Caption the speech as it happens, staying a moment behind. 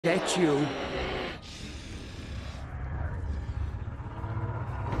get you.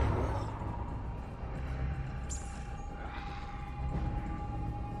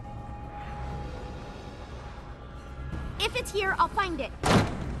 If it's here, I'll find it.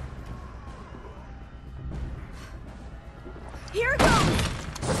 Here it goes!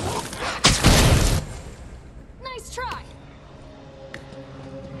 Nice try!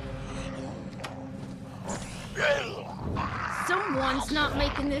 Someone's not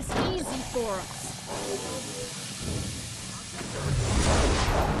making this easy for us.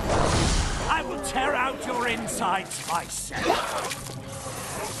 I will tear out your insides myself.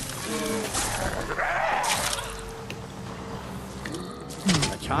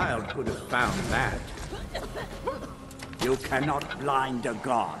 A child could have found that. You cannot blind a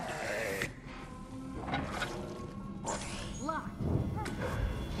god.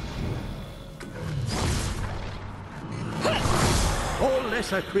 All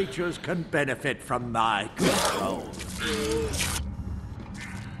lesser creatures can benefit from my control.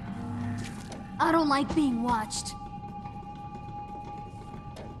 I don't like being watched.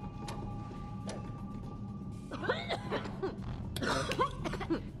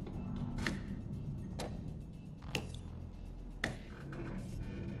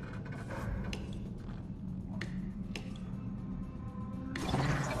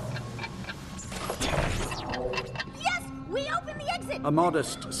 A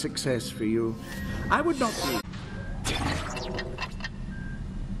modest success for you. I would not be...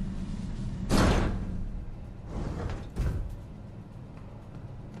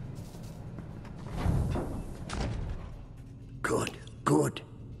 Good, good.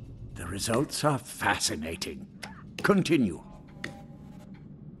 The results are fascinating. Continue.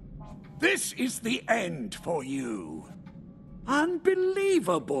 This is the end for you.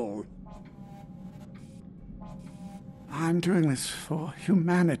 Unbelievable. I'm doing this for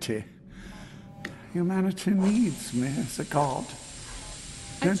humanity. Humanity needs me as a god.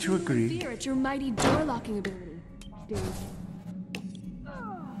 Don't you agree? Fear at your mighty door locking ability, dude.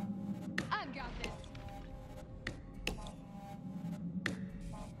 I've got this.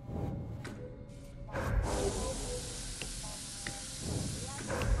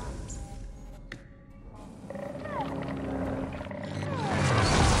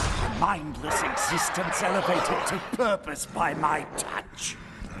 Mindless existence elevated to purpose by my touch.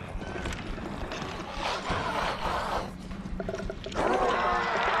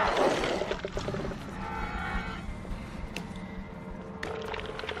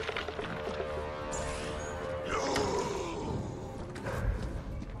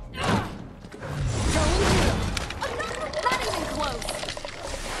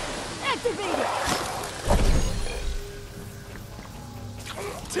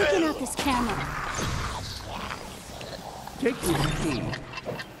 Taking out this camera. Take this key.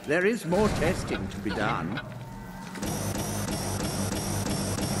 There is more testing to be done.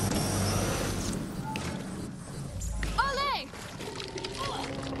 Ole!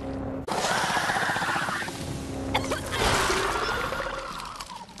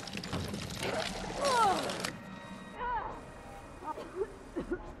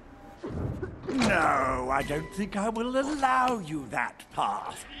 No, I don't think I will allow you that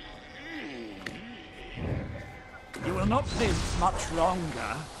path. You will not live much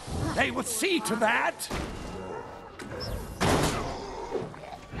longer. They will see to that.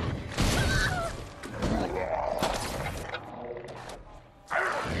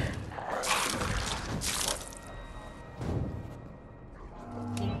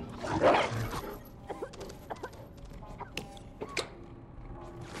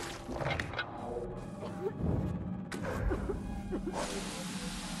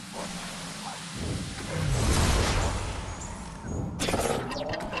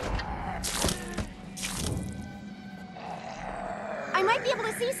 I might be able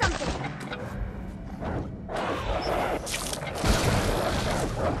to see something.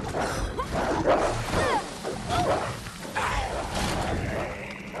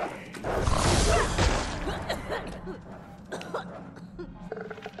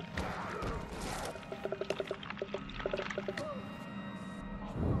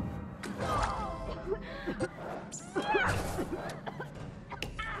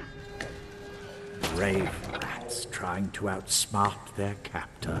 Brave rats trying to outsmart their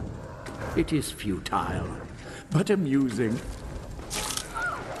captor. It is futile, but amusing.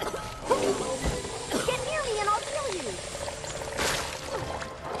 Get near me and I'll kill you.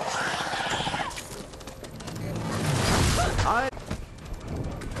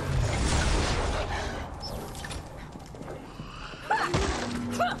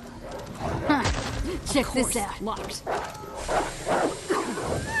 Check this out. Locked.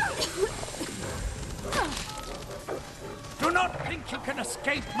 think you can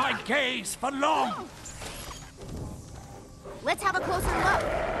escape my gaze for long? Let's have a closer look.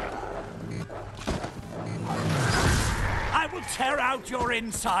 I will tear out your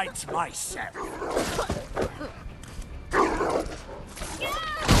insides myself.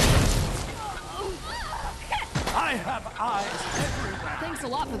 I have eyes everywhere. Thanks a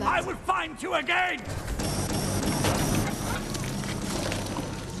lot for that. I will find you again!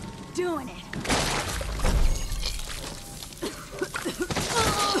 Doing it.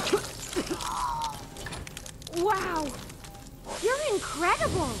 Wow! You're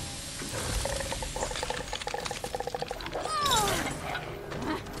incredible!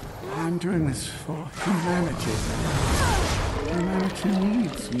 I'm doing this for humanity. Humanity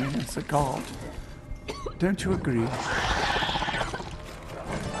needs me as a god. Don't you agree?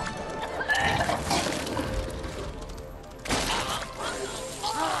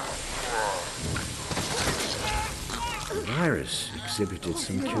 The virus exhibited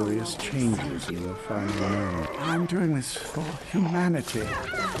some curious changes in your final moment. I'm doing this for humanity.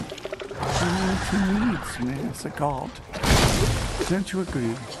 Humanity needs me as a god. Don't you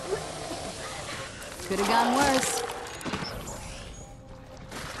agree? Could have gone worse.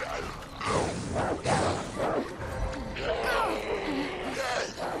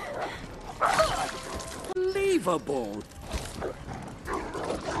 Unbelievable!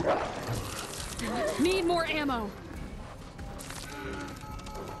 Need more ammo.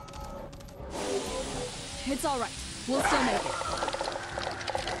 It's all right. We'll still make it.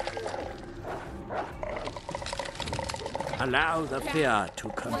 Allow the fear to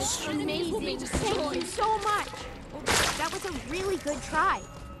consume. Amazing. Thank you so much. That was a really good try.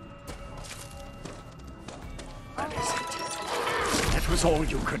 That is it. That was all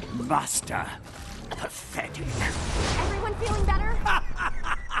you could muster. Pathetic. Everyone feeling better?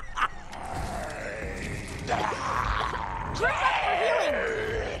 Drink up for healing.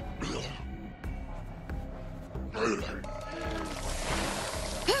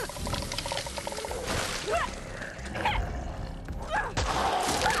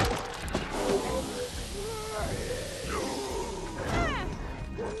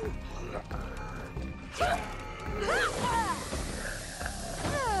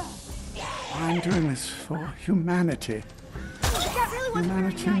 I'm doing this for humanity. That really wasn't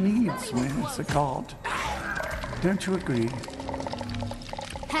very Humanity nice. needs me as a god. Don't you agree?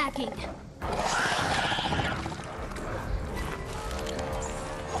 Hacking.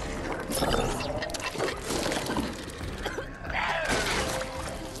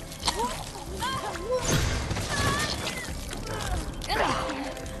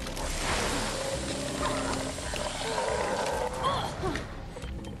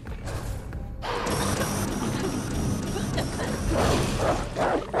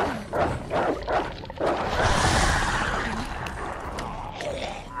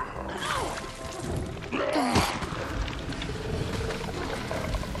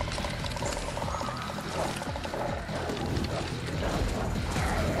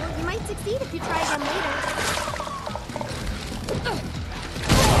 You might succeed if you try again later.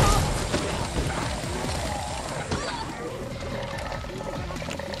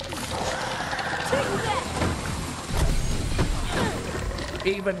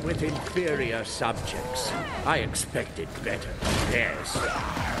 Even with inferior subjects, I expected better than this.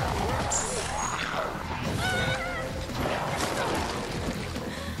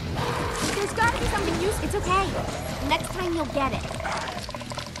 There's gotta be something useful. It's okay. Next time you'll get it.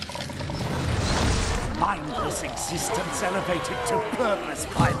 Mindless existence elevated to purpose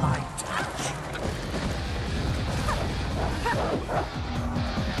by my touch.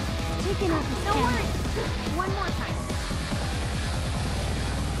 Taking off the Don't worry. One more time.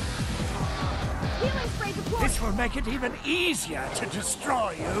 Healing spray deployed. This will make it even easier to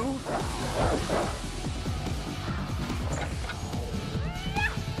destroy you.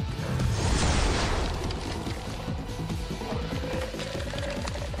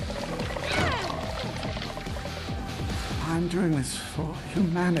 I'm doing this for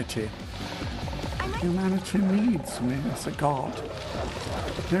humanity. Humanity needs me as a god.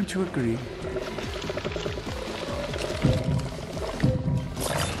 Don't you agree?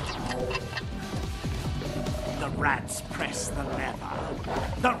 The rats press the lever.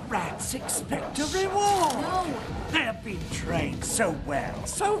 The rats expect a reward. No. They have been trained so well,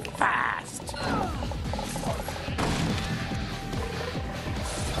 so fast.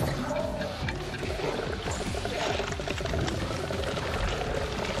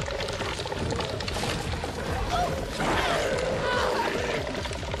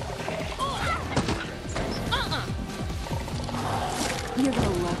 You're gonna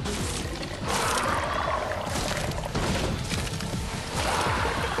love this.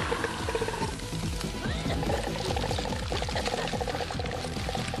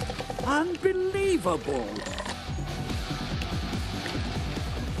 Unbelievable!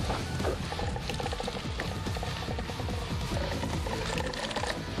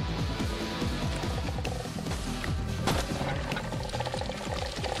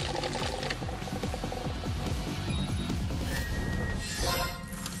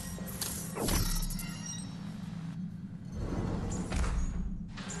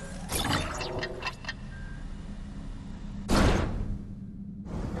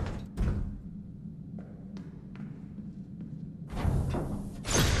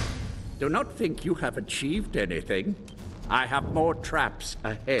 Do not think you have achieved anything. I have more traps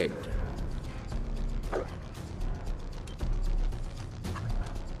ahead.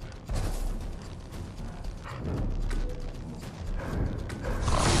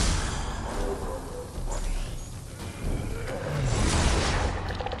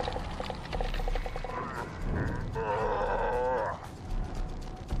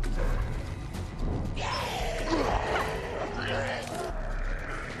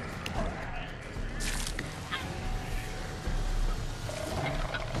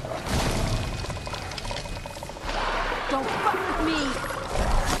 Don't fuck with me!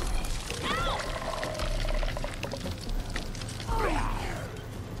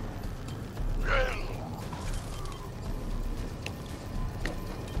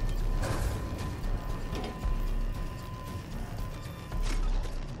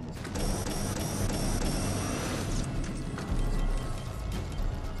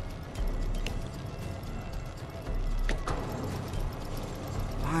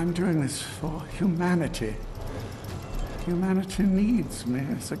 I'm doing this for humanity. Humanity needs me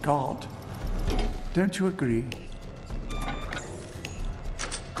as a god. Don't you agree?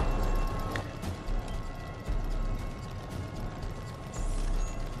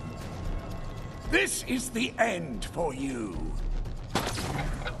 This is the end for you.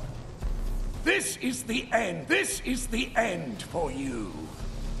 This is the end. This is the end for you.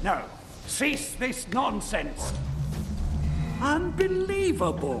 No, cease this nonsense.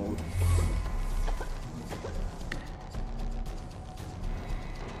 Unbelievable.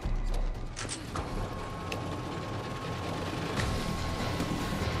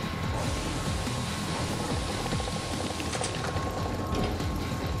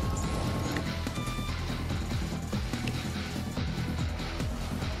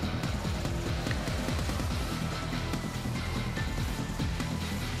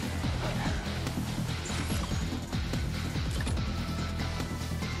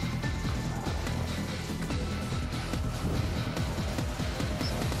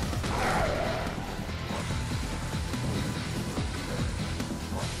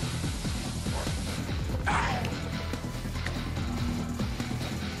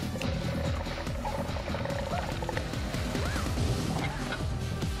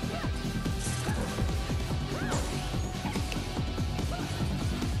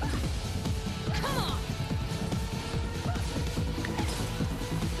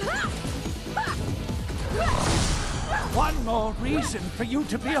 One more reason for you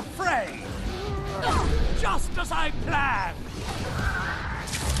to be afraid. Just as I planned.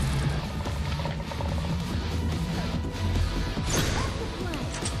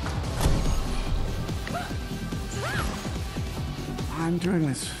 I'm doing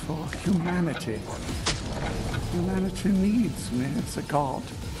this for humanity. Humanity needs me as a god.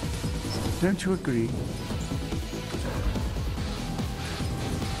 Don't you agree?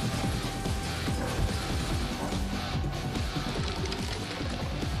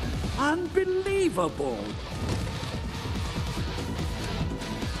 Unbelievable!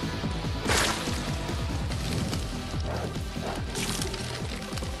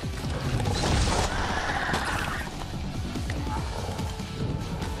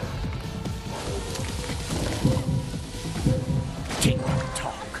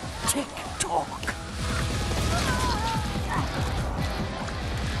 Tick-tock, tick-tock.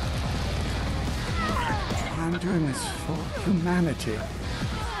 I'm doing this for humanity.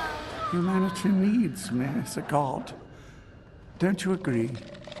 Humanity needs me as a god. Don't you agree?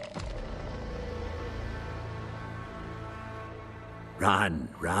 Run,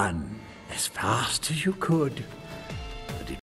 run, as fast as you could.